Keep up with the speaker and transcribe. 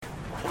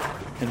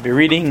And be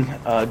reading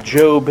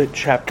Job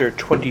chapter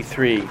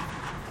 23.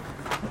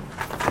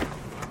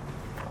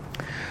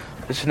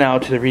 Listen now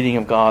to the reading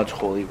of God's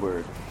holy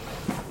word.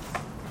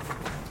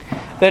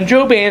 Then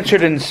Job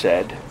answered and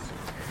said,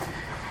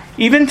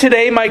 "Even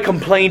today my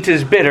complaint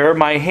is bitter,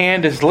 my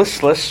hand is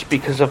listless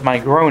because of my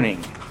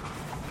groaning.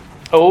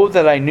 Oh,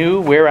 that I knew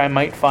where I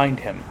might find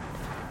him,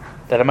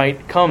 that I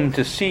might come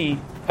to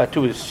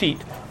his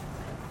seat.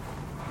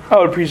 I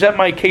would present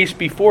my case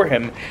before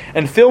him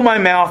and fill my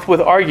mouth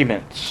with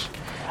arguments.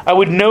 I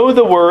would know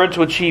the words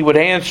which he would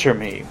answer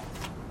me,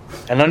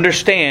 and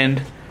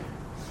understand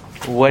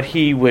what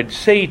he would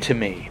say to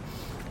me.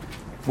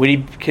 Would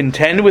he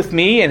contend with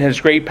me in his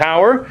great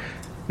power?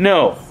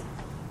 No,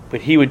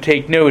 but he would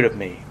take note of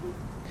me.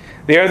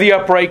 There the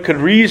upright could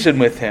reason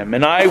with him,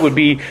 and I would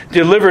be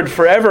delivered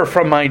forever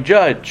from my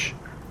judge.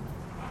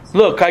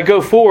 Look, I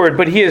go forward,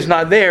 but he is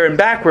not there, and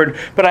backward,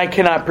 but I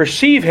cannot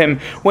perceive him.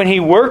 When he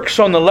works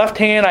on the left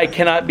hand, I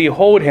cannot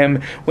behold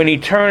him. When he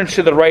turns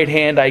to the right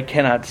hand, I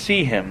cannot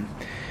see him.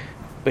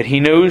 But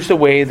he knows the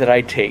way that I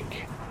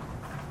take.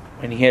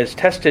 When he has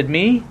tested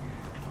me,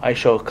 I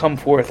shall come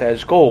forth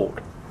as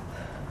gold.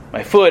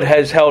 My foot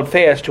has held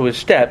fast to his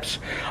steps.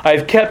 I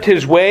have kept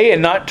his way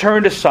and not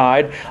turned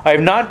aside. I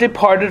have not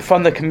departed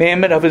from the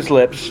commandment of his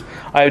lips.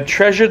 I have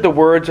treasured the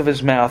words of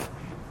his mouth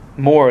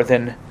more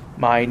than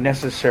my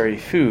necessary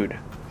food.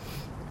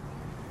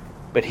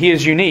 But he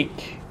is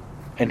unique,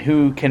 and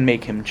who can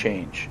make him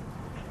change?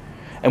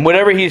 And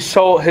whatever his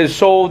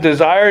soul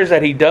desires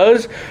that he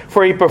does,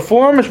 for he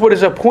performs what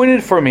is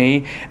appointed for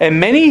me, and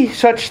many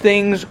such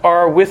things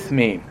are with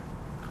me.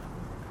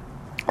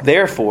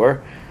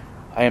 Therefore,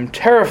 I am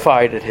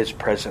terrified at his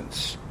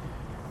presence.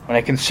 When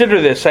I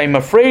consider this, I am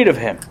afraid of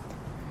him.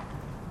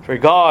 For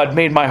God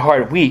made my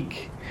heart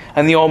weak,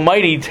 and the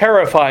Almighty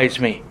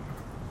terrifies me.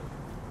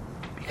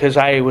 Because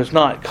I was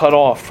not cut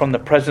off from the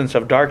presence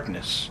of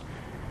darkness,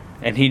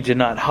 and he did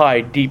not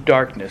hide deep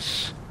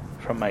darkness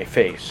from my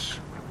face."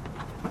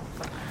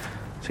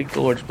 Seek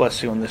the Lord's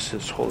blessing on this,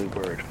 his holy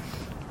word.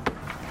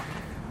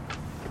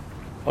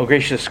 O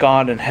gracious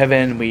God in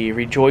heaven, we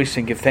rejoice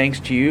and give thanks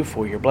to you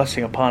for your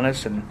blessing upon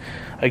us, and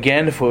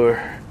again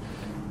for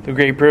the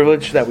great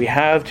privilege that we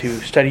have to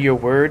study your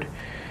word.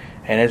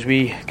 And as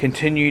we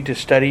continue to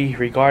study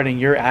regarding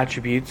your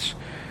attributes,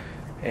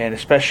 and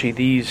especially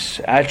these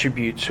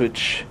attributes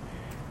which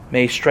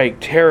may strike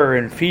terror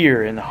and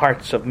fear in the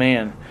hearts of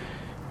man,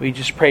 we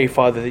just pray,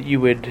 Father, that you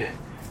would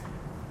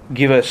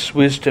give us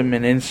wisdom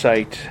and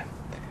insight,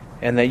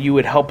 and that you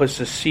would help us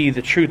to see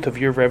the truth of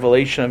your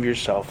revelation of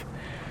yourself,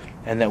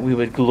 and that we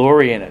would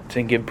glory in it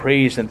and give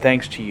praise and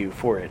thanks to you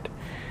for it.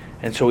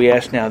 And so we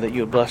ask now that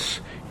you would bless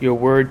your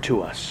word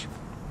to us.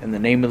 In the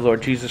name of the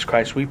Lord Jesus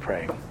Christ we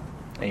pray.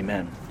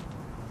 Amen.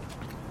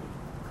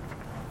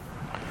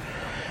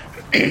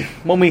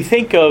 When we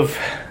think of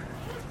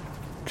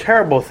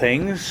terrible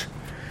things,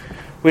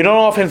 we don't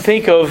often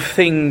think of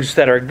things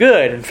that are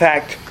good. In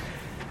fact,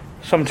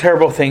 some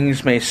terrible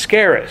things may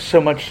scare us,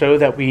 so much so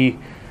that we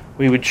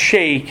would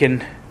shake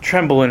and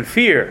tremble in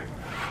fear.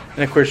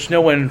 And of course, no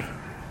one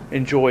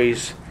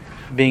enjoys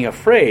being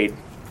afraid.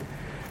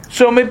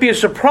 So it might be a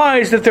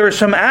surprise that there are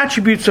some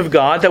attributes of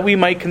God that we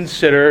might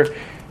consider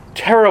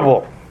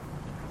terrible.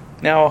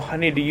 Now, I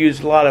need to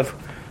use a lot of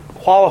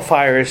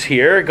qualifiers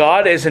here.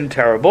 God isn't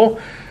terrible.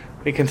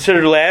 We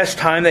considered last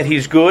time that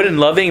he's good and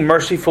loving,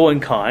 merciful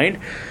and kind.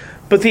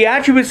 But the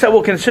attributes that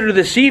we'll consider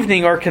this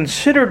evening are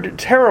considered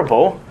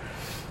terrible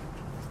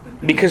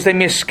because they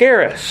may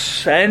scare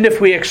us. And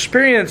if we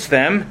experience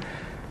them,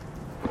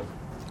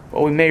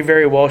 well, we may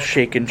very well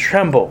shake and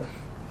tremble.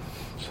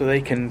 So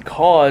they can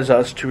cause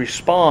us to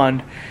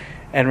respond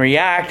and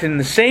react in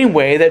the same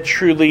way that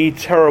truly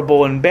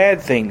terrible and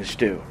bad things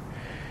do.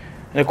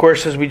 And of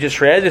course, as we just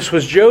read, this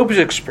was Job's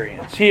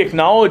experience. He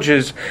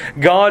acknowledges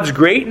God's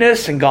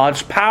greatness and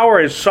God's power,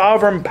 his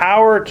sovereign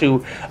power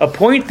to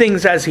appoint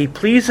things as he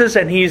pleases,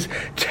 and he's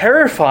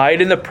terrified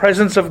in the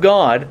presence of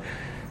God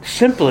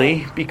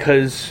simply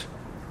because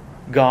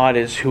God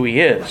is who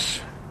he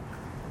is.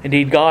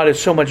 Indeed, God is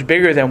so much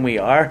bigger than we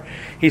are.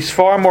 He's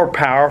far more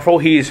powerful.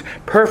 He's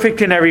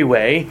perfect in every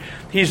way.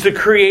 He's the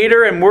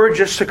creator, and we're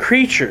just the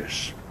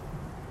creatures.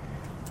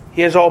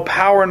 He has all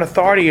power and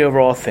authority over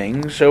all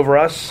things, over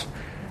us,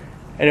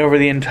 and over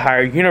the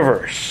entire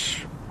universe.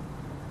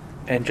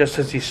 And just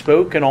as he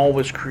spoke and all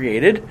was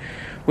created,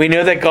 we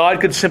know that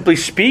God could simply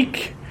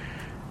speak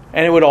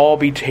and it would all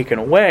be taken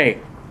away.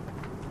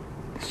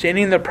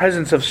 Standing in the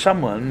presence of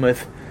someone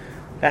with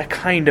that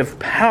kind of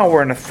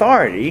power and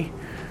authority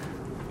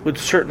would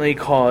certainly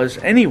cause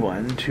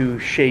anyone to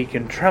shake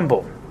and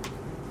tremble.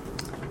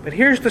 But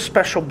here's the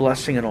special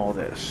blessing in all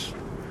this.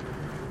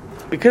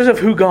 Because of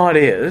who God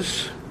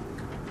is,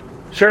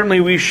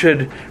 certainly we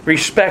should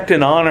respect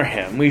and honor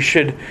him. We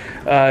should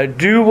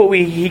do what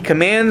he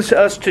commands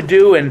us to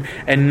do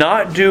and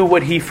not do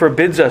what he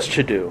forbids us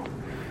to do.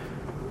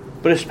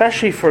 But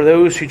especially for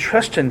those who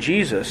trust in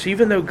Jesus,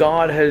 even though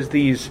God has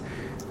these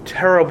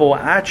terrible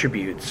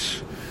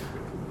attributes,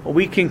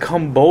 we can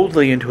come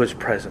boldly into his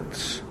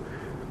presence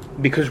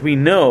because we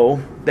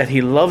know that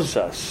He loves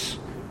us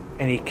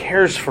and He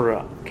cares for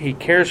us. He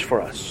cares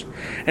for us.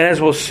 And as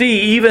we'll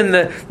see, even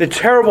the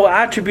terrible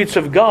attributes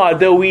of God,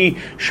 though we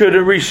should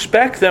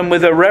respect them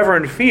with a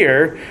reverent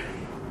fear,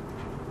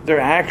 they're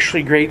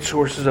actually great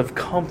sources of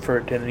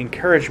comfort and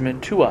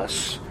encouragement to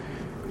us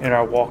in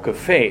our walk of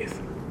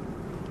faith.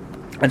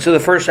 And so the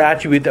first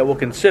attribute that we'll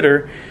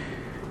consider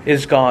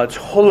is God's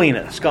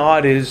holiness.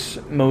 God is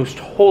most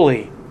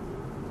holy.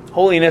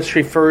 Holiness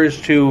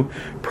refers to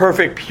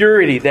perfect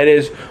purity, that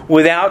is,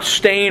 without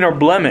stain or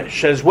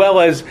blemish, as well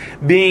as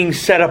being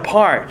set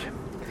apart.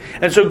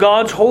 And so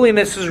God's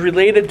holiness is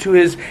related to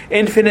His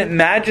infinite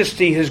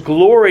majesty, His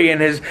glory, and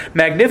His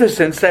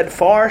magnificence that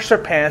far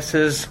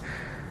surpasses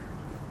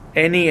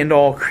any and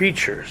all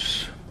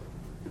creatures.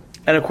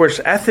 And of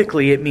course,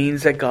 ethically, it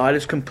means that God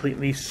is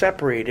completely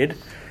separated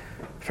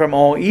from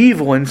all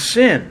evil and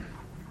sin.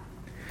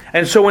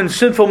 And so when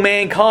sinful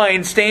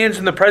mankind stands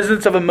in the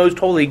presence of a most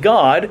holy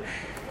God,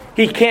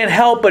 he can't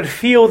help but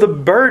feel the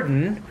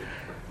burden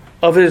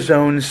of his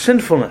own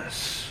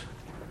sinfulness.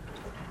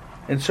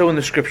 And so in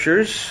the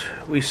Scriptures,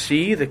 we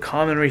see the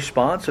common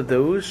response of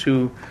those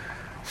who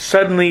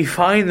suddenly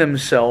find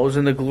themselves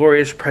in the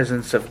glorious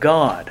presence of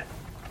God.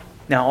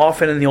 Now,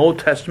 often in the Old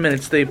Testament,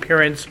 it's the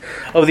appearance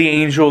of the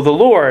angel of the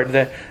Lord.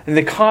 And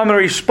the common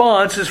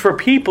response is for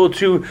people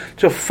to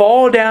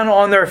fall down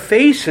on their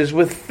faces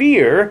with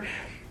fear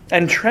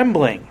and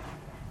trembling.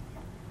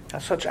 Now,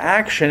 such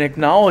action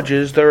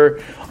acknowledges their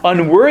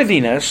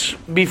unworthiness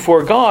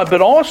before God, but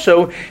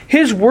also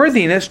His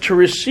worthiness to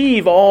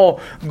receive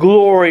all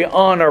glory,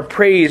 honor,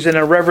 praise, and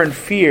a reverent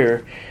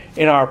fear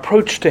in our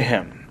approach to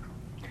Him.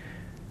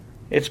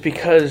 It's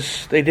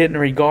because they didn't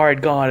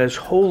regard God as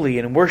holy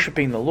and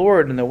worshiping the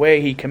Lord in the way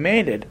He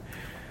commanded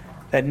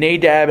that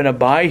Nadab and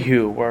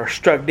Abihu were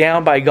struck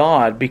down by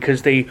God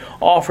because they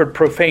offered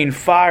profane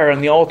fire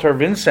on the altar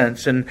of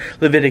incense in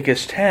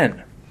Leviticus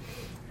 10.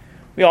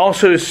 We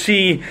also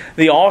see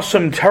the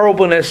awesome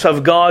terribleness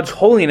of God's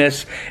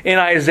holiness in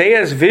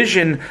Isaiah's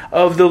vision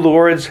of the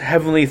Lord's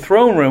heavenly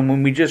throne room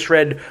when we just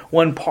read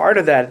one part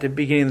of that at the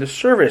beginning of the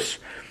service.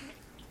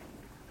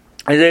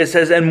 Isaiah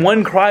says, "And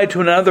one cried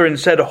to another and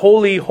said,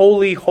 Holy,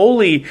 holy,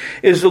 holy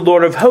is the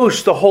Lord of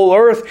hosts. The whole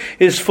earth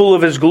is full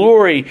of His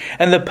glory.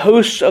 And the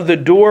posts of the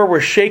door were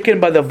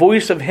shaken by the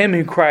voice of him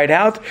who cried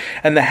out.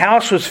 And the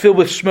house was filled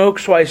with smoke.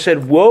 So I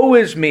said, Woe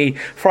is me,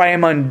 for I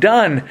am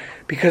undone,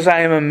 because I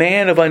am a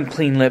man of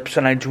unclean lips,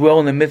 and I dwell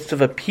in the midst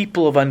of a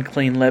people of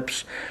unclean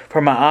lips. For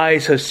my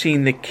eyes have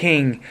seen the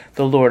King,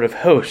 the Lord of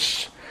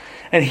hosts."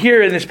 And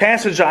here in this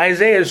passage,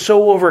 Isaiah is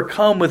so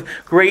overcome with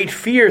great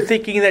fear,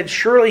 thinking that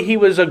surely he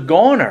was a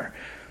goner.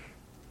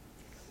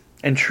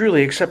 And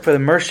truly, except for the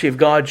mercy of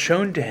God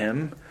shown to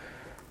him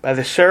by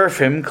the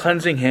seraphim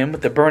cleansing him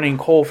with the burning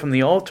coal from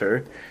the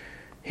altar,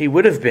 he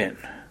would have been.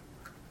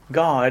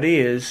 God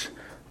is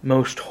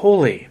most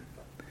holy.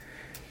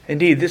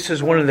 Indeed, this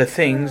is one of the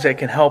things that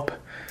can help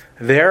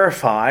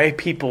verify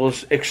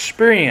people's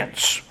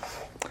experience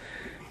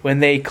when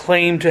they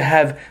claim to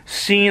have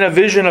seen a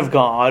vision of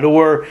God,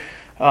 or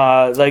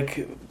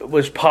like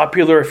was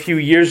popular a few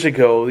years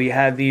ago, we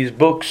had these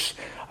books,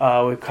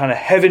 kind of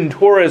heaven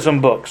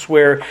tourism books,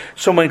 where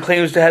someone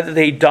claims to have that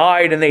they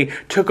died and they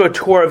took a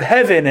tour of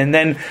heaven, and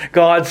then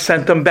God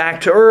sent them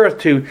back to earth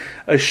to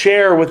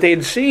share what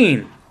they'd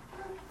seen.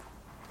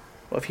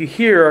 Well, if you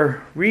hear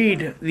or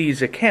read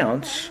these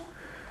accounts,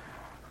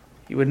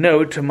 you would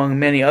note, among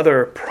many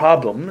other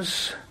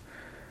problems,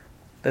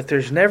 that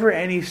there's never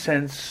any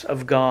sense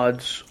of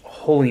God's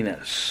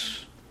holiness.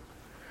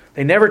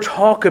 They never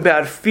talk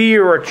about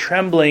fear or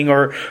trembling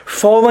or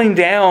falling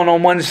down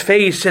on one's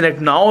face in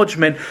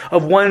acknowledgement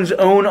of one's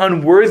own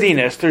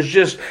unworthiness. There's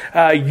just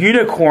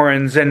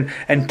unicorns and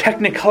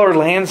technicolor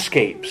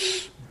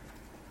landscapes.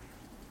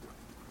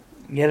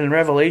 Yet in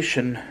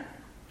Revelation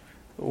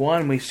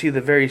 1, we see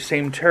the very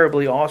same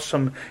terribly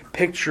awesome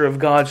picture of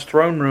God's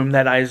throne room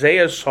that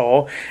Isaiah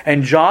saw.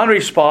 And John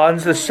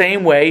responds the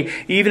same way,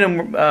 even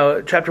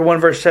in chapter 1,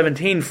 verse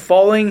 17,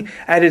 falling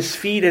at His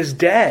feet as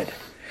dead.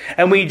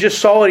 And we just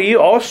saw it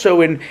also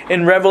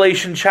in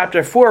Revelation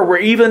chapter 4, where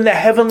even the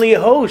heavenly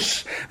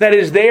hosts that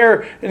is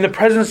there in the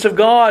presence of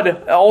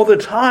God all the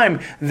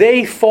time,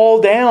 they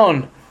fall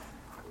down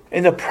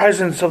in the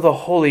presence of the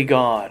holy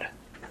God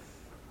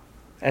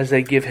as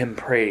they give Him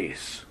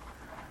praise.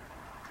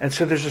 And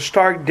so there's a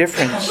stark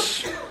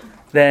difference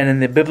then in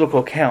the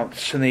biblical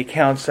accounts and the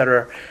accounts that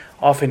are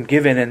often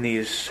given in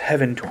these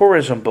heaven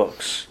tourism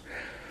books.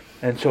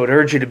 And so I'd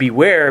urge you to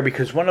beware,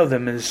 because one of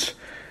them is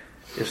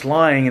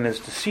lying and is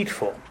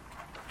deceitful.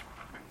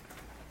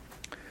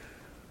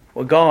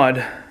 Well,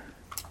 God,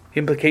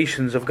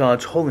 implications of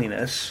God's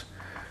holiness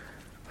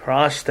for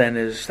us then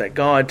is that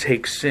God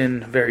takes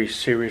sin very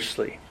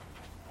seriously.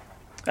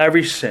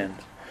 Every sin,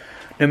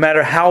 no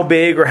matter how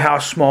big or how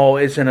small,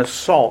 is an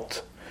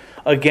assault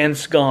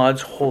against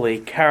God's holy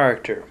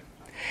character.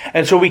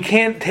 And so we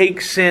can't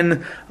take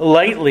sin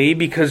lightly,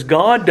 because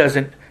God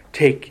doesn't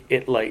take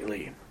it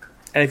lightly.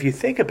 And if you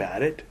think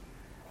about it,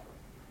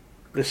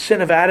 the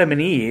sin of Adam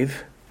and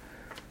Eve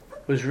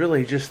was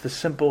really just the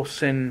simple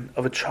sin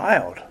of a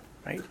child,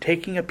 right?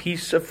 Taking a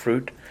piece of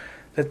fruit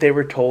that they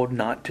were told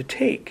not to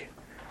take.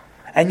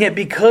 And yet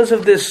because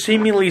of this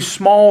seemingly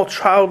small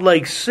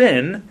childlike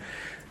sin,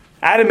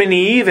 Adam and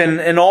Eve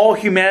and all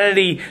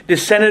humanity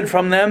descended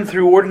from them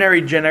through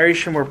ordinary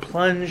generation were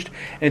plunged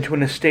into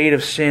an estate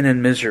of sin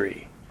and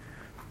misery.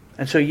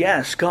 And so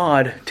yes,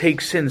 God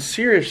takes sin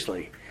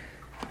seriously,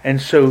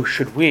 and so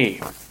should we.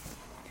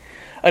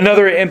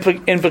 Another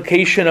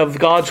implication of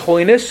God's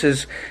holiness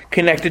is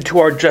connected to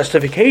our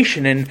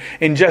justification. And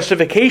in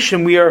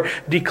justification, we are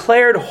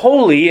declared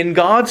holy in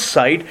God's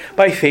sight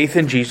by faith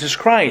in Jesus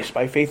Christ,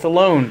 by faith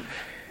alone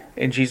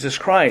in Jesus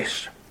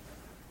Christ.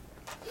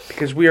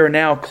 Because we are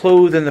now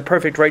clothed in the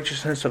perfect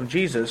righteousness of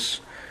Jesus,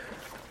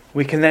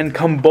 we can then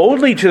come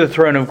boldly to the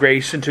throne of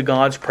grace into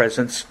God's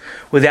presence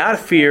without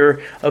fear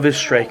of His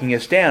striking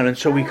us down. And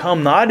so we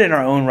come not in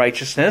our own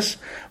righteousness,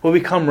 but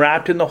we come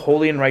wrapped in the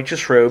holy and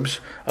righteous robes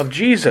of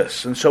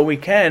Jesus. And so we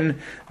can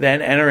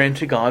then enter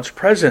into God's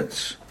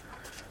presence.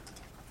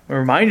 We're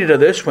reminded of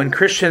this when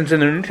Christians in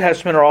the New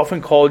Testament are often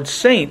called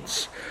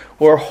saints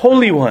or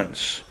holy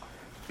ones,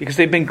 because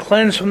they've been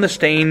cleansed from the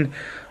stain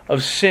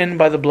of sin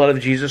by the blood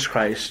of Jesus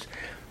Christ,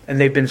 and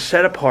they've been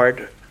set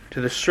apart to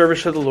the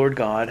service of the Lord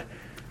God,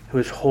 who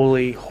is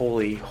holy,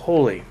 holy,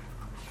 holy.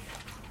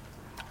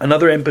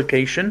 Another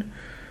implication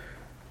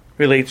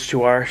relates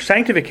to our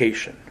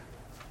sanctification.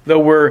 Though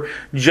we're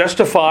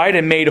justified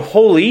and made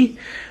holy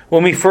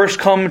when we first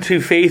come to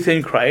faith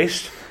in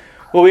Christ,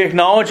 well, we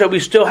acknowledge that we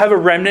still have a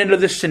remnant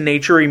of the sin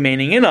nature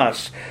remaining in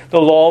us,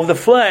 the law of the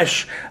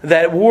flesh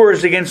that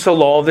wars against the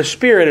law of the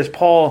Spirit, as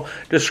Paul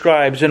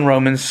describes in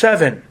Romans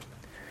 7.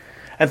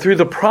 And through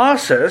the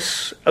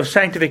process of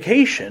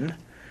sanctification,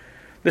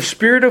 the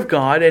Spirit of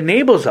God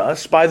enables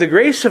us, by the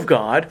grace of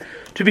God,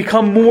 to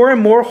become more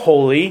and more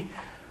holy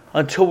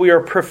until we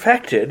are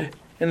perfected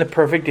in the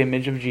perfect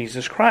image of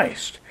Jesus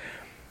Christ.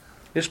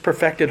 This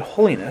perfected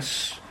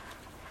holiness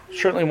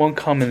certainly won't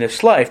come in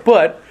this life,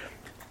 but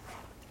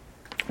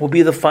will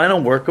be the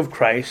final work of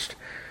Christ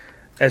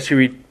as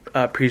He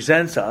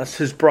presents us,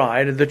 His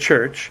bride, the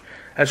church,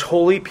 as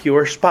holy,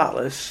 pure,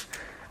 spotless,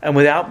 and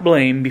without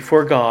blame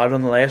before God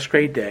on the last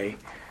great day.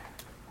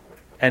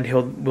 And He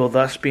will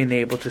thus be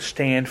enabled to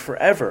stand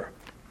forever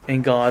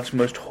in God's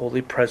most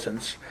holy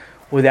presence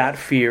without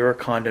fear or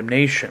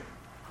condemnation.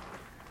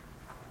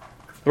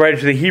 The writer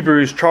to the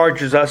Hebrews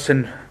charges us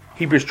in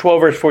Hebrews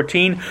 12 verse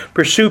 14,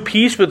 "Pursue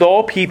peace with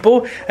all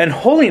people and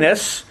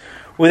holiness,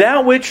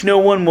 without which no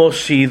one will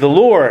see the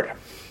Lord."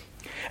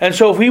 And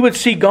so if we would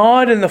see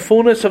God in the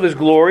fullness of His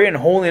glory and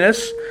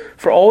holiness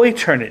for all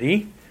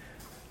eternity,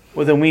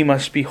 well, then we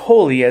must be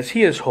holy as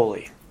He is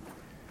holy.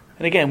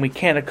 And again, we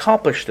can't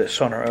accomplish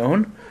this on our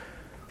own,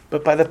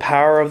 but by the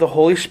power of the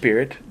Holy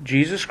Spirit,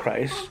 Jesus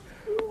Christ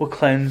will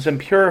cleanse and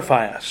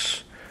purify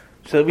us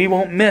so that we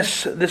won't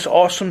miss this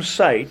awesome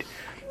sight,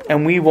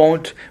 and we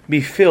won't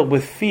be filled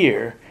with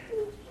fear,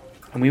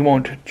 and we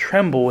won't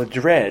tremble with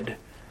dread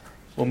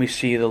when we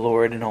see the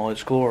Lord in all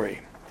His glory.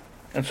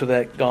 And so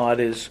that God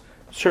is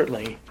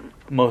certainly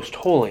most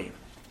holy.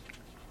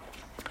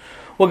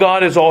 Well,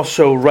 God is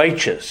also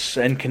righteous,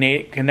 and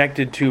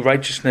connected to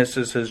righteousness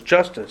is His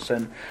justice.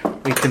 And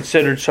we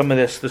considered some of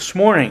this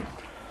morning.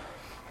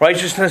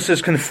 Righteousness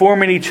is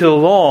conformity to the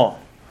law.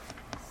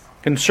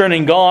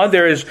 Concerning God,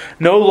 there is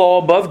no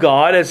law above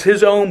God, as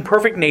His own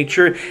perfect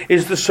nature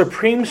is the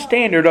supreme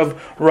standard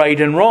of right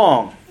and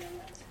wrong.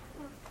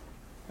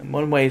 And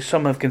one way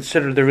some have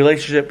considered the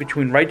relationship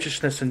between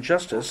righteousness and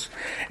justice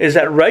is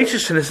that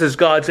righteousness is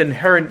God's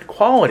inherent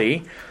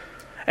quality,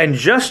 and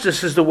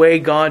justice is the way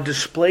God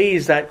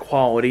displays that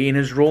quality in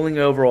His ruling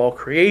over all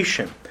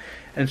creation.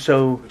 And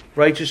so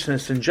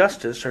righteousness and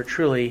justice are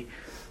truly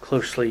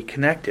closely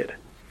connected.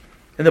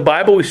 In the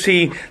Bible, we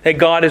see that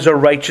God is a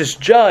righteous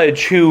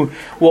judge who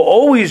will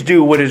always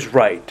do what is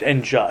right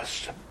and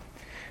just.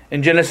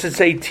 In Genesis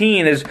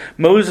 18, as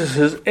Moses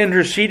is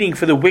interceding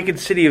for the wicked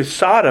city of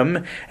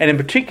Sodom, and in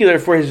particular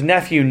for his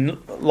nephew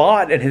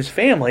Lot and his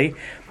family,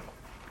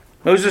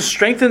 Moses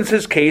strengthens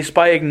his case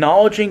by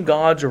acknowledging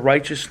God's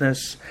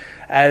righteousness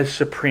as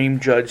supreme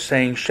judge,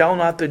 saying, "Shall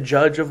not the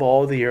judge of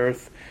all the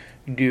earth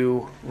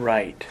do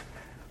right?"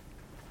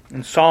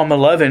 In Psalm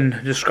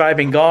 11,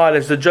 describing God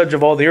as the judge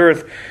of all the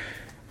earth,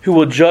 who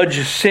will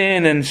judge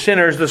sin and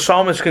sinners, the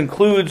psalmist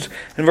concludes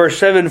in verse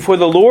 7, "For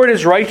the Lord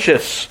is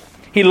righteous.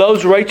 He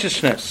loves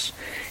righteousness.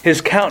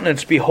 His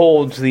countenance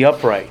beholds the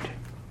upright."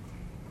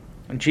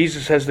 And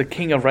Jesus, as the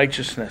King of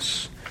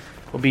righteousness,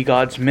 will be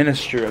God's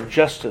minister of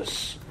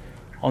justice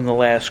on the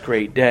last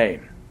great day.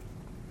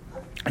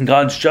 And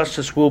God's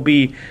justice will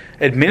be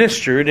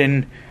administered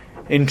in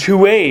two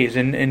ways,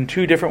 in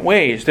two different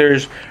ways.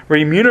 There's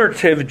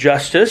remunerative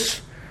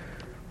justice.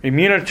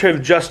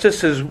 Remunerative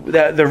justice is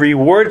that the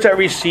rewards I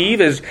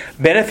receive as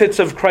benefits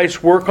of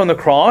Christ's work on the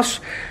cross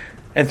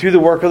and through the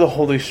work of the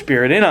Holy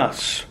Spirit in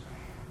us.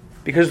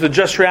 Because the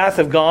just wrath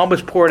of God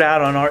was poured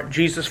out on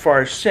Jesus for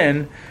our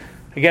sin,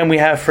 again, we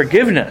have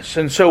forgiveness.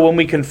 And so when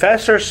we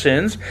confess our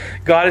sins,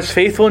 God is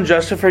faithful and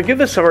just to forgive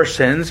us of our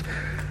sins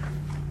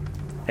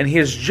And He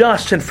is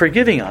just in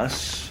forgiving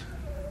us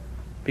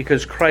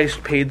because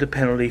Christ paid the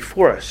penalty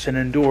for us and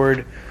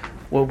endured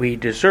what we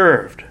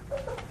deserved.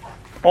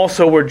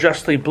 Also, we're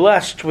justly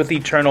blessed with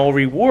eternal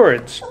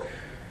rewards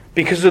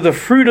because of the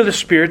fruit of the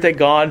Spirit that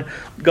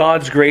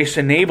God's grace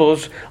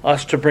enables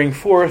us to bring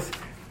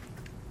forth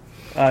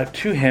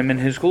to Him in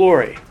His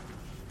glory.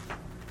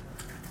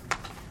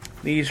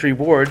 These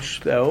rewards,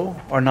 though,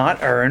 are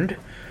not earned,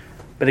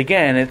 but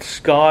again, it's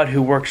God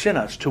who works in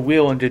us to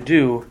will and to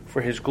do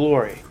for His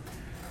glory.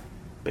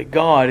 But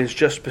God is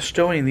just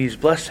bestowing these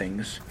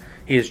blessings.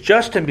 He is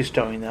just in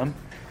bestowing them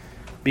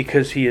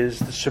because He is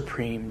the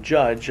supreme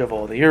judge of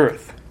all the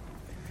earth.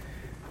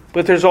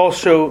 But there's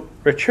also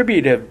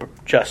retributive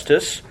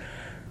justice.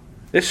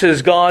 This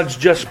is God's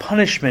just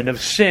punishment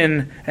of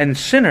sin and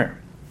sinner.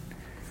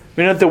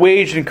 We know that the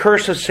wage and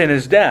curse of sin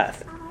is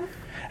death.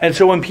 And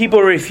so when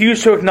people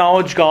refuse to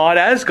acknowledge God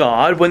as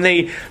God, when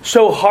they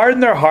so harden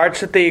their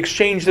hearts that they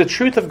exchange the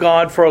truth of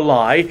God for a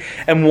lie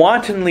and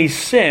wantonly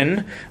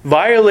sin,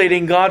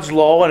 violating God's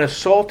law and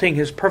assaulting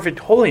His perfect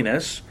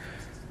holiness,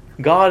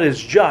 God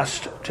is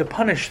just to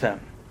punish them,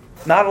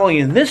 not only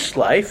in this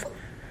life,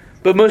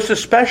 but most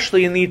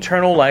especially in the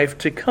eternal life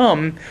to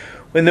come,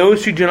 when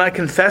those who do not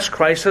confess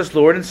Christ as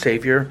Lord and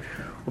Savior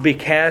will be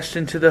cast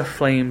into the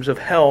flames of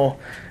hell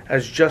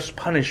as just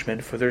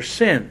punishment for their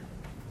sin.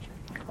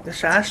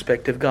 This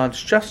aspect of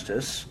God's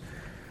justice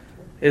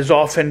is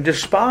often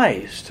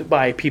despised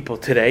by people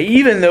today,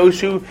 even those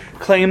who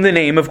claim the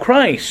name of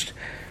Christ.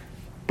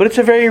 But it's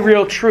a very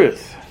real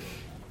truth.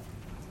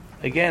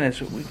 Again, as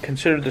we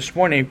considered this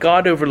morning, if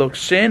God overlooked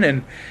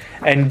sin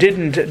and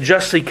didn't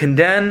justly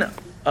condemn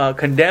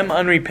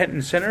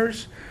unrepentant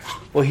sinners,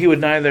 well, He would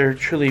neither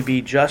truly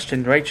be just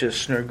and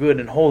righteous nor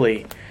good and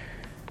holy,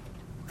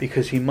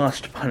 because He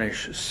must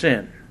punish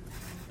sin.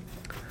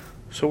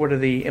 So what are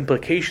the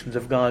implications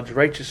of God's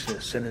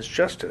righteousness and His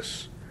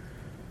justice?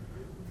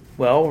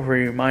 Well,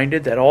 we're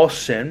reminded that all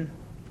sin,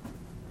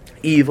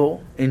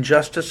 evil,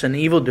 injustice, and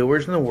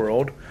evildoers in the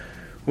world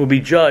will be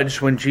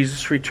judged when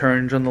Jesus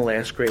returns on the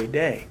last great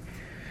day.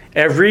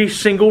 Every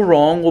single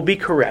wrong will be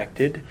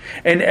corrected,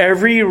 and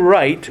every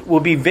right will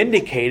be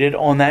vindicated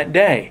on that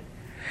day.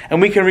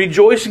 And we can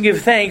rejoice and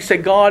give thanks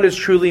that God is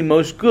truly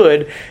most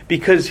good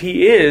because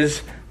He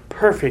is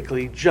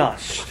perfectly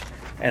just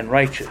and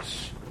righteous.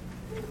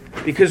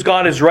 Because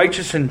God is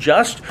righteous and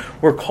just,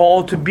 we're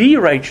called to be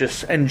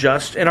righteous and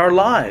just in our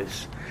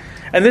lives.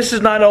 And this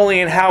is not only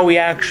in how we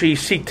actually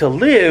seek to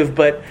live,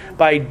 but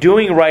by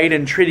doing right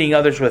and treating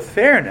others with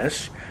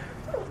fairness,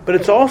 but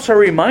it's also a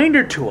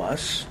reminder to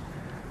us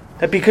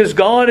that because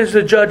God is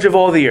the judge of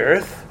all the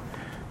earth,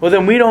 well,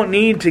 then we don't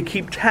need to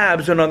keep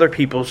tabs on other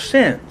people's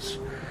sins.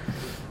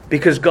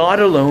 Because God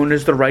alone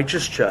is the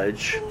righteous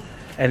judge,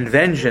 and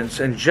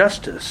vengeance and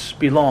justice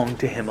belong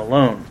to Him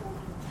alone.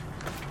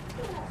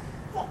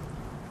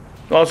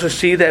 We also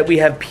see that we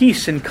have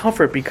peace and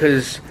comfort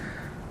because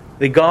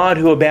the God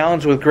who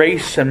abounds with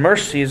grace and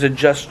mercy is a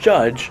just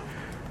judge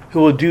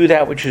who will do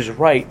that which is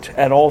right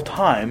at all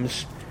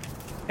times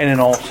and in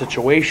all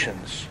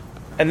situations.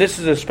 And this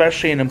is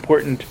especially an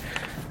important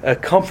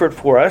comfort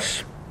for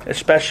us,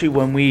 especially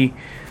when we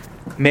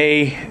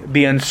may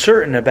be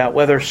uncertain about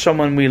whether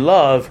someone we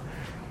love,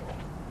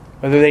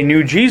 whether they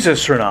knew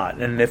Jesus or not,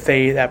 and if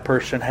that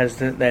person has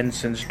then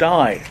since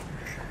died.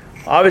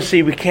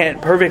 Obviously, we can't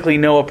perfectly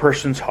know a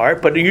person's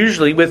heart, but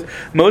usually with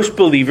most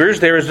believers,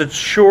 there is a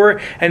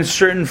sure and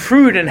certain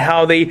fruit in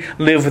how they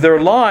live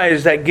their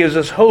lives that gives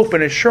us hope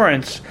and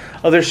assurance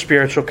of their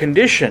spiritual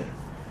condition.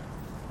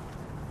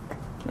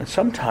 And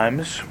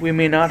sometimes we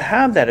may not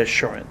have that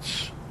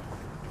assurance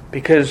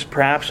because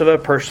perhaps a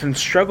person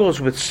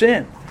struggles with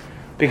sin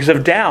because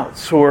of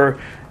doubts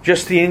or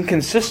just the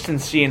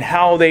inconsistency in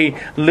how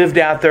they lived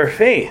out their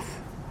faith.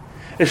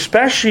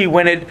 Especially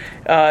when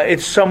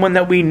it's someone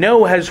that we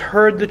know has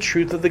heard the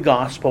truth of the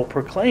gospel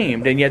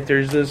proclaimed, and yet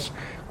there's this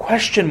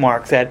question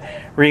mark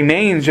that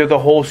remains of the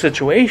whole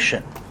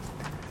situation.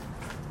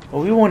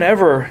 Well, we won't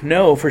ever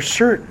know for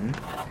certain,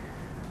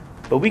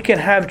 but we can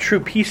have true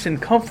peace and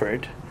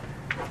comfort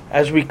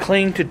as we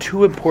cling to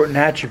two important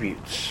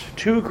attributes,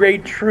 two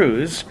great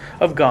truths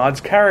of God's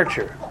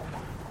character.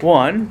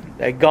 One,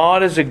 that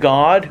God is a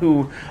God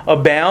who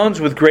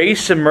abounds with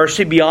grace and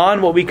mercy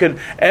beyond what we could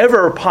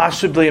ever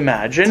possibly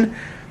imagine.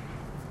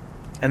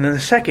 And then the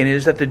second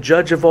is that the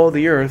judge of all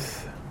the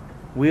earth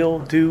will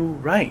do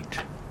right.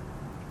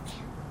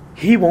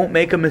 He won't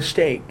make a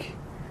mistake.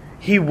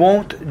 He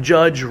won't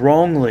judge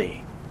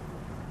wrongly.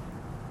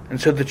 And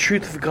so the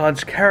truth of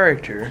God's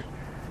character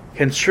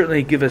can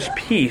certainly give us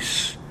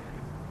peace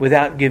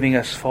without giving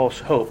us false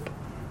hope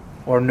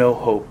or no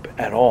hope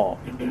at all.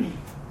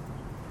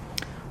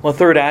 Well, a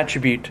third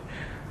attribute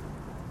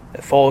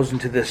that falls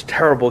into this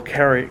terrible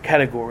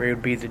category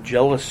would be the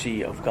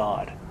jealousy of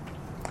God.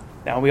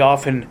 Now, we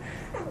often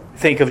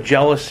think of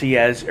jealousy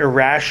as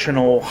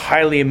irrational,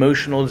 highly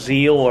emotional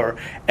zeal or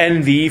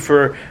envy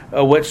for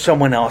what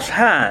someone else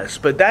has.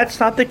 But that's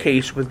not the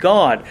case with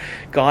God.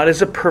 God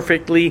is a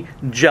perfectly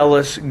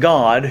jealous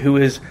God who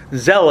is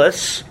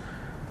zealous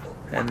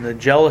And the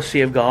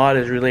jealousy of God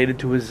is related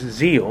to his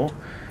zeal.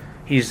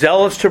 He's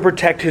zealous to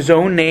protect his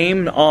own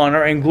name,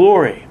 honor, and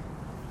glory.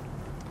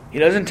 He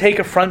doesn't take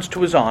affronts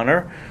to his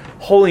honor,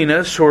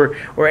 holiness, or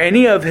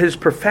any of his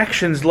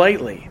perfections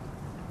lightly.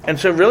 And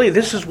so really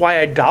this is why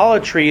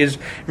idolatry is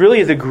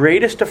really the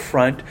greatest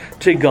affront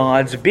to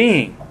God's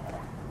being.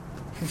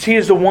 Since he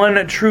is the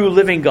one true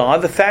living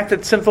God, the fact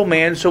that sinful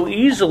man so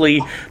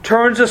easily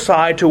turns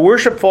aside to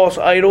worship false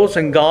idols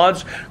and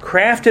gods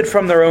crafted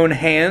from their own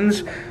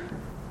hands,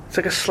 it's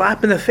like a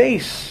slap in the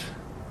face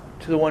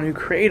to the one who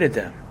created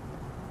them.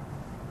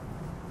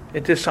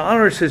 It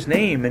dishonors his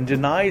name and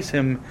denies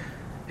him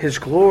his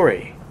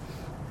glory.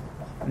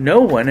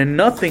 No one and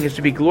nothing is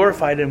to be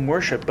glorified in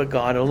worship but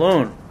God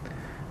alone.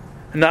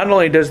 Not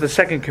only does the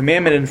second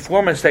commandment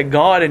inform us that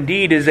God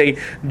indeed is a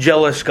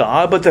jealous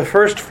God, but the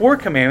first 4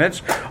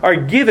 commandments are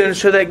given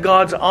so that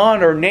God's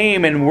honor,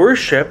 name, and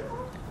worship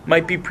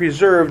might be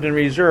preserved and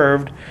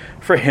reserved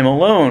for him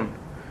alone.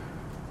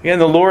 Again,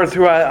 the Lord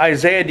through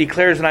Isaiah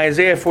declares in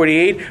Isaiah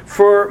 48,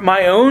 For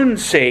my own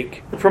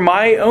sake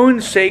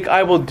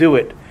I will do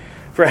it.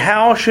 For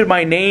how should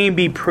my name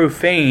be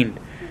profaned?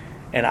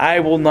 And I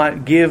will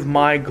not give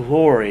my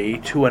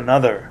glory to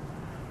another.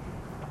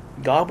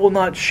 God will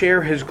not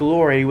share his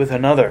glory with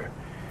another,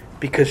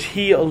 because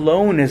he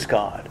alone is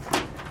God.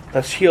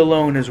 Thus he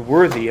alone is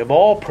worthy of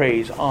all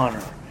praise,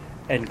 honor,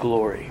 and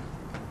glory.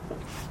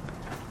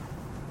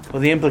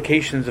 Well, the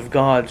implications of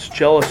God's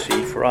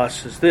jealousy for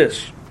us is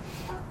this.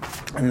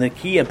 And the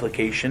key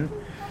implication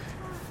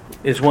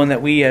is one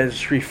that we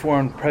as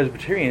Reformed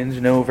Presbyterians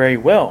know very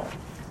well.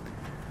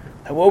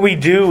 That what we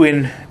do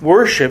in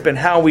worship and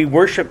how we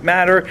worship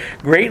matter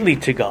greatly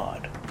to God.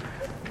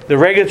 The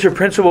regulative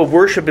principle of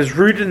worship is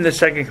rooted in the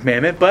second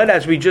commandment, but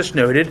as we just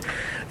noted,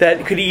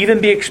 that could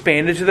even be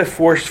expanded to the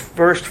first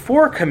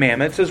 4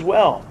 commandments as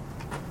well.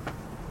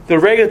 The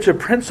regulative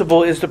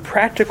principle is the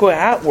practical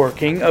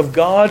outworking of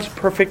God's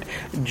perfect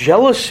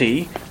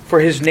jealousy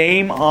for his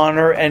name,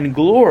 honor, and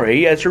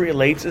glory as it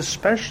relates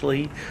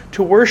especially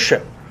to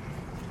worship.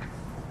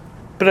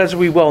 But as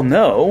we well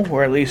know,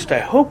 or at least I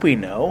hope we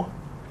know,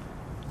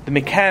 the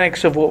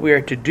mechanics of what we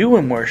are to do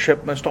in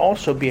worship must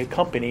also be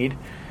accompanied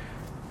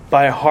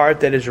by a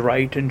heart that is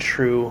right and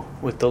true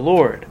with the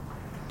Lord.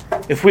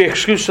 If we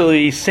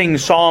exclusively sing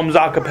psalms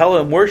a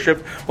cappella in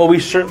worship, well,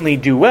 we certainly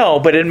do well,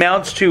 but it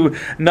amounts to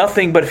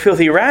nothing but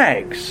filthy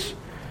rags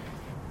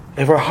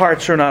if our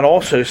hearts are not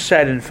also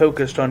set and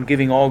focused on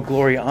giving all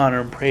glory,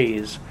 honor, and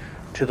praise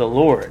to the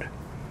Lord.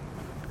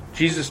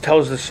 Jesus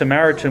tells the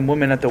Samaritan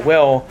woman at the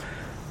well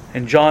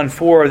in John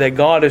 4 that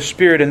God is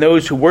spirit, and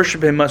those who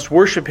worship him must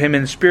worship him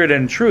in spirit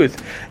and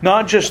truth.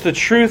 Not just the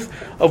truth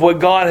of what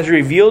God has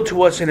revealed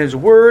to us in his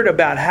word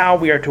about how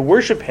we are to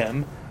worship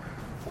him,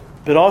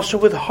 but also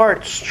with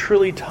hearts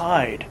truly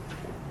tied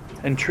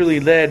and truly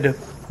led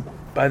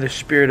by the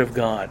Spirit of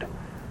God.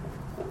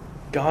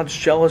 God's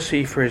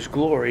jealousy for his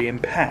glory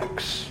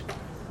impacts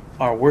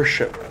our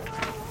worship.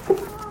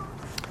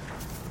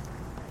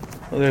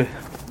 Well,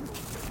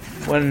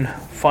 one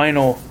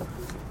final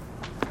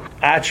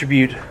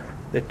attribute,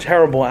 the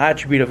terrible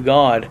attribute of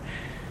God,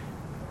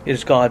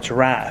 is God's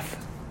wrath.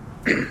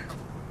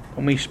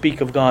 When we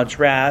speak of God's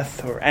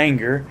wrath or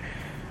anger,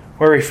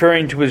 we're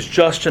referring to his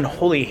just and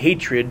holy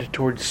hatred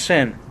towards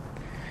sin.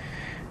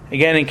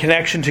 Again, in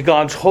connection to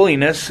God's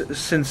holiness,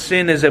 since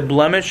sin is a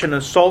blemish and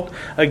assault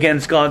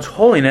against God's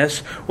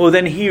holiness, well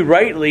then he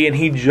rightly and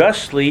he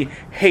justly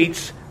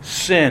hates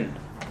sin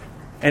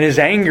and is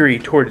angry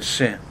towards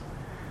sin.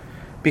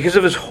 Because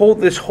of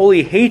this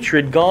holy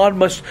hatred, God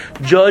must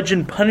judge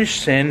and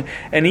punish sin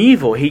and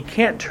evil. He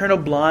can't turn a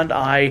blind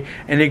eye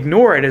and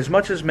ignore it, as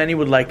much as many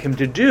would like him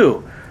to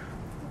do.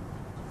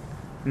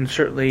 And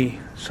certainly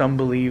some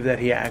believe that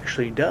he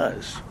actually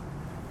does.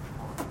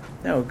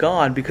 No,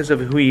 God, because of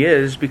who he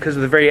is, because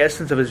of the very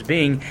essence of his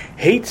being,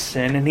 hates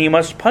sin and he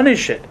must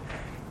punish it.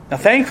 Now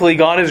thankfully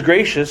God is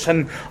gracious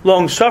and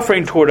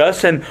long-suffering toward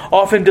us and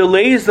often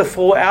delays the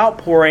full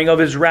outpouring of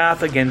his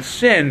wrath against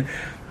sin.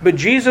 But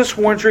Jesus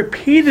warns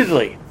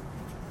repeatedly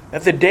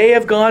that the day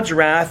of God's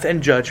wrath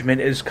and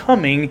judgment is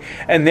coming,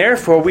 and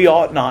therefore we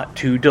ought not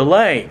to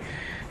delay.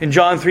 In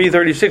John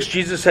 3:36,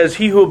 Jesus says,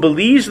 "He who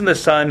believes in the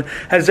Son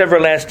has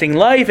everlasting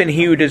life, and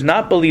he who does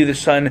not believe the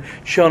Son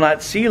shall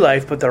not see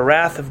life, but the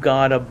wrath of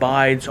God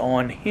abides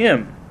on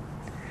him."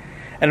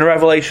 And in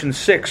Revelation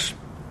 6,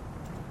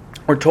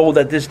 we're told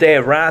that this day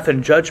of wrath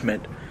and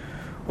judgment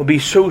will be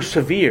so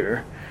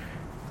severe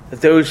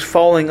that those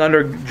falling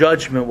under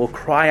judgment will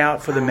cry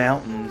out for the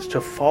mountains to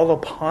fall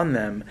upon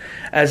them,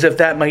 as if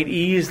that might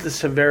ease the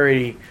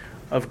severity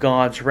of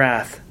God's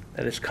wrath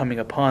that is coming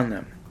upon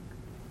them.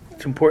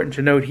 It's important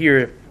to note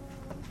here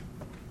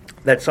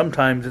that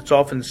sometimes it's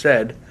often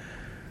said,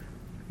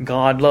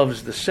 God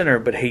loves the sinner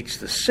but hates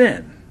the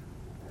sin.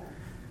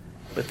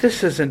 But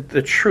this isn't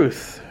the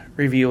truth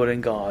revealed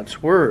in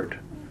God's word.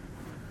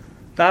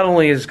 Not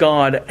only is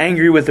God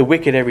angry with the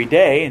wicked every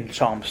day in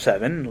Psalm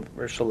 7,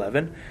 verse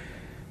 11,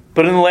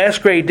 But in the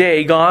last great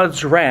day,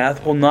 God's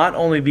wrath will not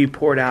only be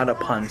poured out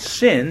upon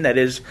sin, that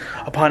is,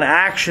 upon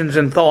actions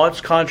and thoughts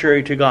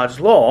contrary to God's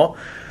law,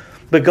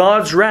 but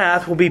God's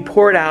wrath will be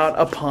poured out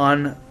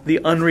upon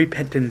the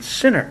unrepentant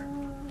sinner,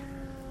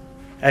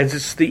 as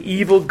it's the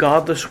evil,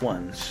 godless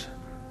ones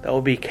that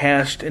will be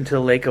cast into the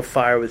lake of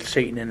fire with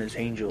Satan and his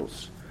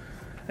angels.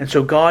 And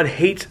so God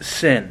hates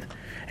sin,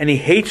 and He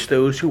hates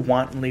those who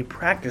wantonly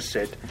practice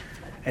it,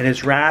 and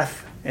His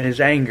wrath and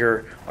His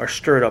anger are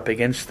stirred up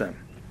against them.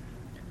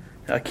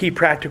 A key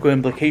practical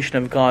implication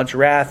of God's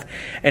wrath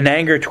and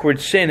anger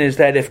towards sin is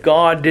that if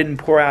God didn't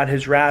pour out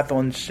His wrath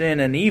on sin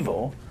and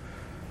evil,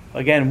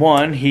 again,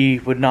 one, He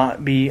would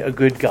not be a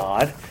good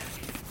God.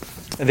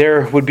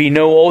 There would be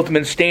no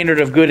ultimate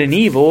standard of good and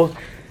evil.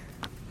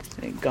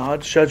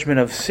 God's judgment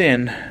of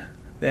sin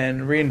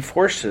then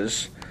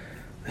reinforces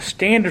the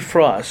standard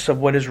for us of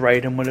what is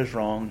right and what is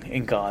wrong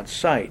in God's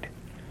sight.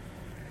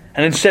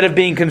 And instead of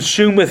being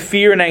consumed with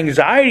fear and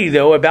anxiety,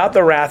 though, about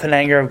the wrath and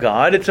anger of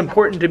God, it's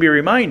important to be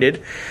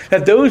reminded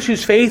that those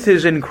whose faith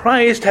is in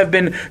Christ have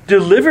been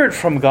delivered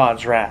from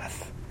God's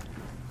wrath,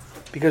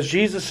 because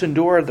Jesus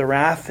endured the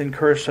wrath and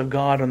curse of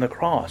God on the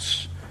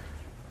cross.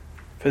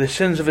 For the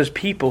sins of His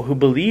people who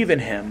believe in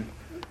Him,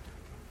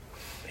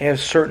 they have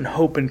certain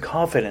hope and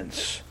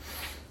confidence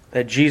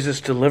that Jesus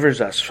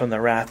delivers us from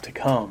the wrath to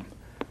come,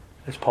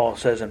 as Paul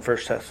says in 1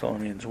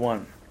 Thessalonians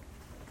 1.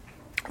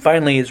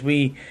 Finally, as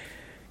we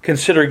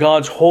consider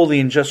God's holy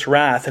and just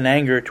wrath and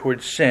anger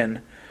towards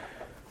sin,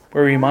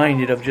 we're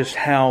reminded of just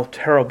how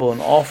terrible and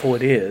awful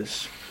it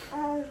is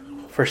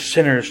for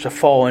sinners to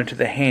fall into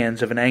the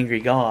hands of an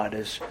angry God,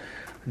 as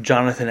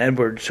Jonathan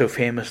Edwards so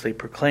famously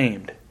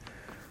proclaimed.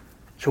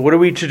 So what are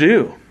we to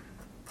do?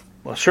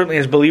 Well, certainly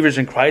as believers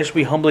in Christ,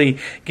 we humbly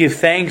give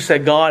thanks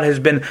that God has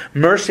been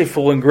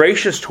merciful and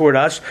gracious toward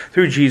us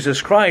through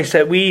Jesus Christ,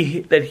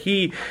 that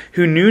He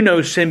who knew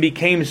no sin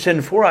became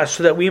sin for us,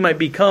 so that we might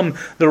become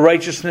the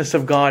righteousness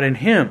of God in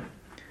Him.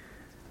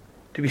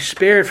 To be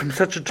spared from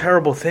such a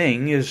terrible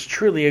thing is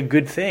truly a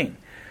good thing.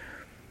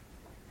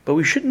 But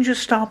we shouldn't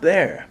just stop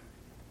there.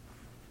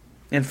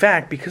 In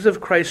fact, because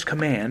of Christ's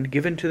command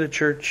given to the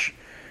church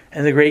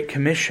and the Great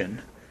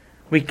Commission,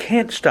 we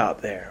can't stop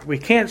there. We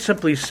can't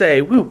simply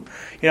say, "Woo,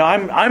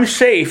 I'm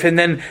safe," and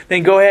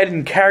then go ahead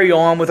and carry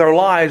on with our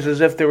lives as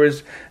if there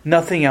was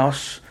nothing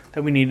else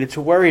that we needed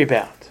to worry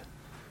about.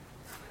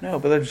 No,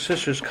 brothers and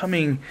sisters,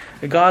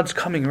 God's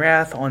coming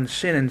wrath on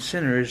sin and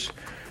sinners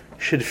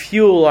should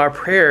fuel our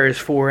prayers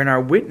for and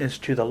our witness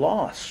to the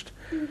lost.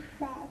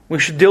 We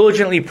should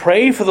diligently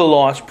pray for the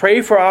lost, pray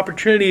for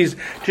opportunities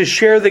to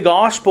share the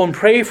gospel, and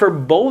pray for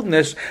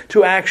boldness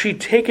to actually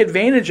take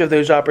advantage of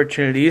those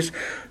opportunities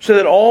so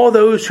that all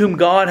those whom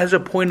God has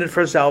appointed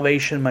for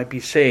salvation might be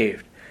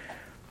saved.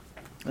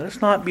 Let us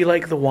not be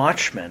like the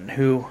watchman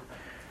who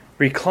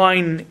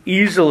recline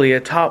easily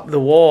atop the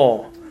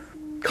wall,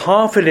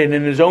 confident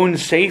in his own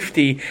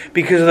safety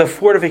because of the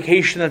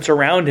fortification that's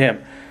around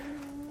him,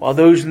 while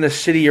those in the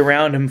city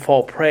around him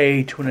fall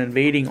prey to an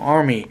invading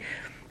army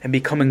and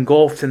become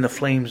engulfed in the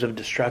flames of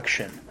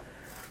destruction.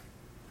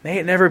 May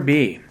it never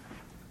be.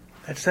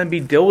 Let's then be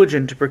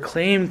diligent to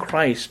proclaim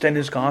Christ and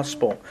His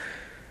gospel,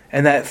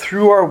 and that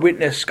through our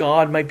witness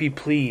God might be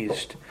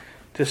pleased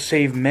to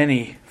save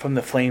many from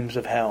the flames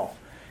of hell.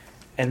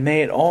 And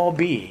may it all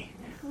be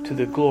to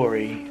the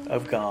glory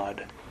of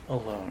God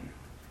alone.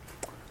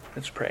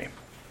 Let's pray.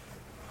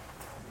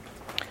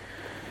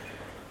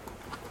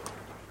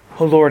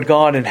 O Lord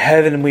God in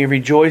heaven, we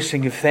rejoice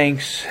and give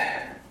thanks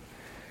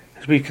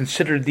as we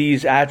consider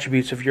these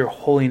attributes of Your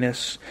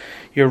holiness,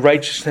 Your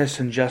righteousness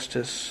and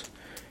justice,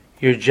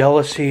 Your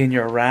jealousy and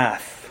Your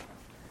wrath.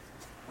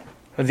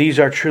 For these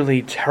are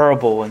truly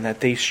terrible, and that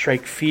they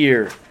strike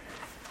fear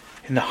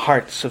in the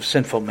hearts of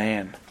sinful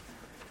man.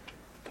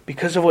 But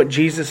because of what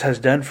Jesus has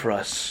done for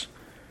us,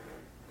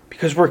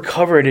 because we're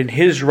covered in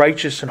His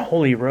righteous and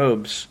holy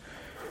robes,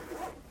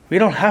 we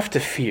don't have to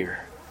fear.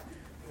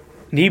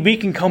 Indeed, we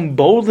can come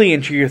boldly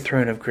into Your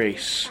throne of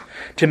grace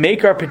to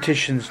make our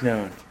petitions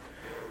known,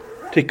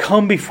 to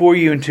come before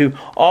You and to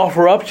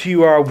offer up to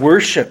You our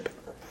worship,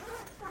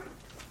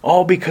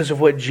 all because of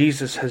what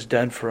Jesus has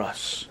done for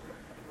us.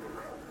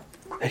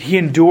 That He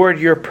endured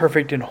Your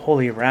perfect and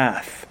holy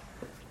wrath,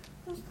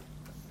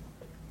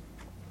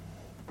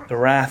 the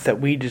wrath that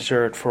we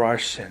deserved for our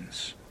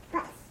sins,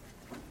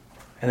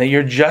 and that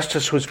Your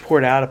justice was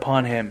poured out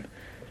upon Him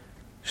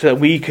so that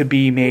we could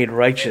be made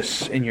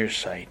righteous in Your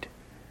sight.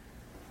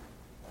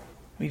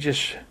 We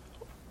just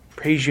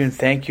praise You and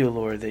thank You,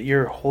 Lord, that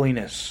Your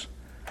holiness,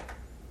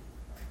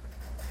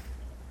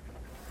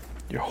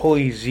 Your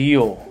holy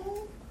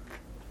zeal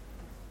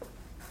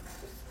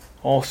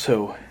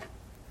also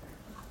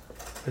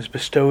was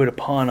bestowed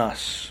upon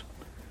us,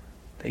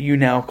 that You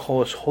now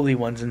call us holy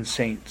ones and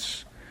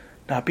saints,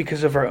 not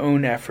because of our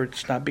own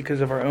efforts, not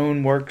because of our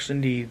own works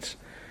and deeds,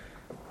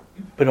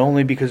 but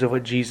only because of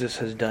what Jesus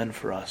has done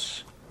for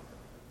us.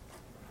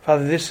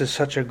 Father, this is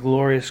such a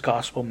glorious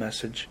gospel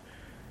message.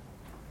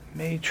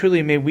 May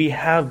we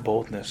have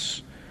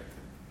boldness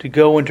to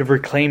go and to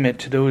proclaim it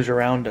to those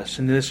around us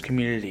in this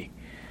community,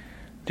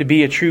 to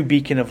be a true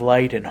beacon of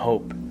light and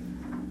hope,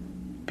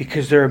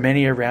 because there are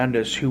many around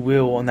us who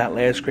will, on that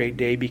last great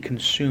day, be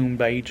consumed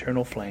by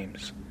eternal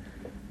flames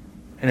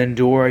and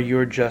endure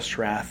your just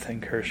wrath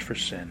and curse for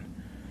sin.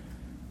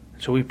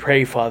 So we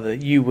pray, Father,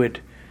 that you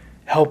would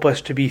help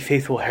us to be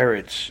faithful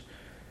heralds,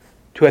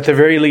 to at the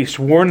very least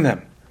warn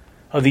them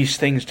of these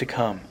things to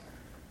come,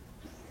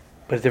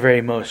 but at the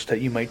very most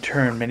that you might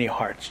turn many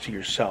hearts to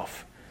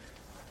yourself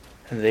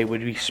and they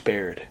would be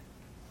spared.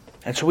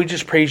 And so we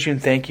just praise you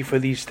and thank you for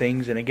these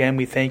things. And again,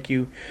 we thank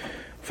you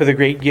for the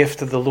great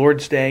gift of the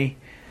Lord's Day,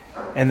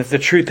 and that the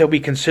truth that we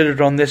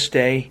considered on this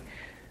day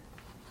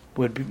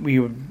we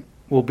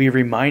will be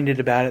reminded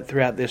about it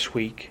throughout this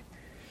week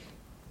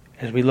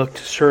as we look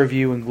to serve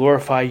you and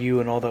glorify you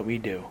in all that we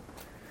do.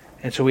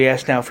 And so we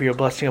ask now for your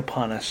blessing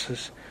upon us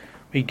as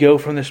we go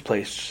from this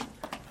place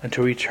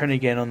until we return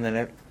again on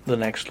the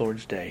next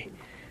Lord's Day.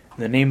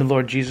 In the name of the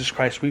Lord Jesus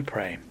Christ we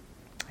pray.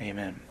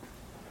 Amen.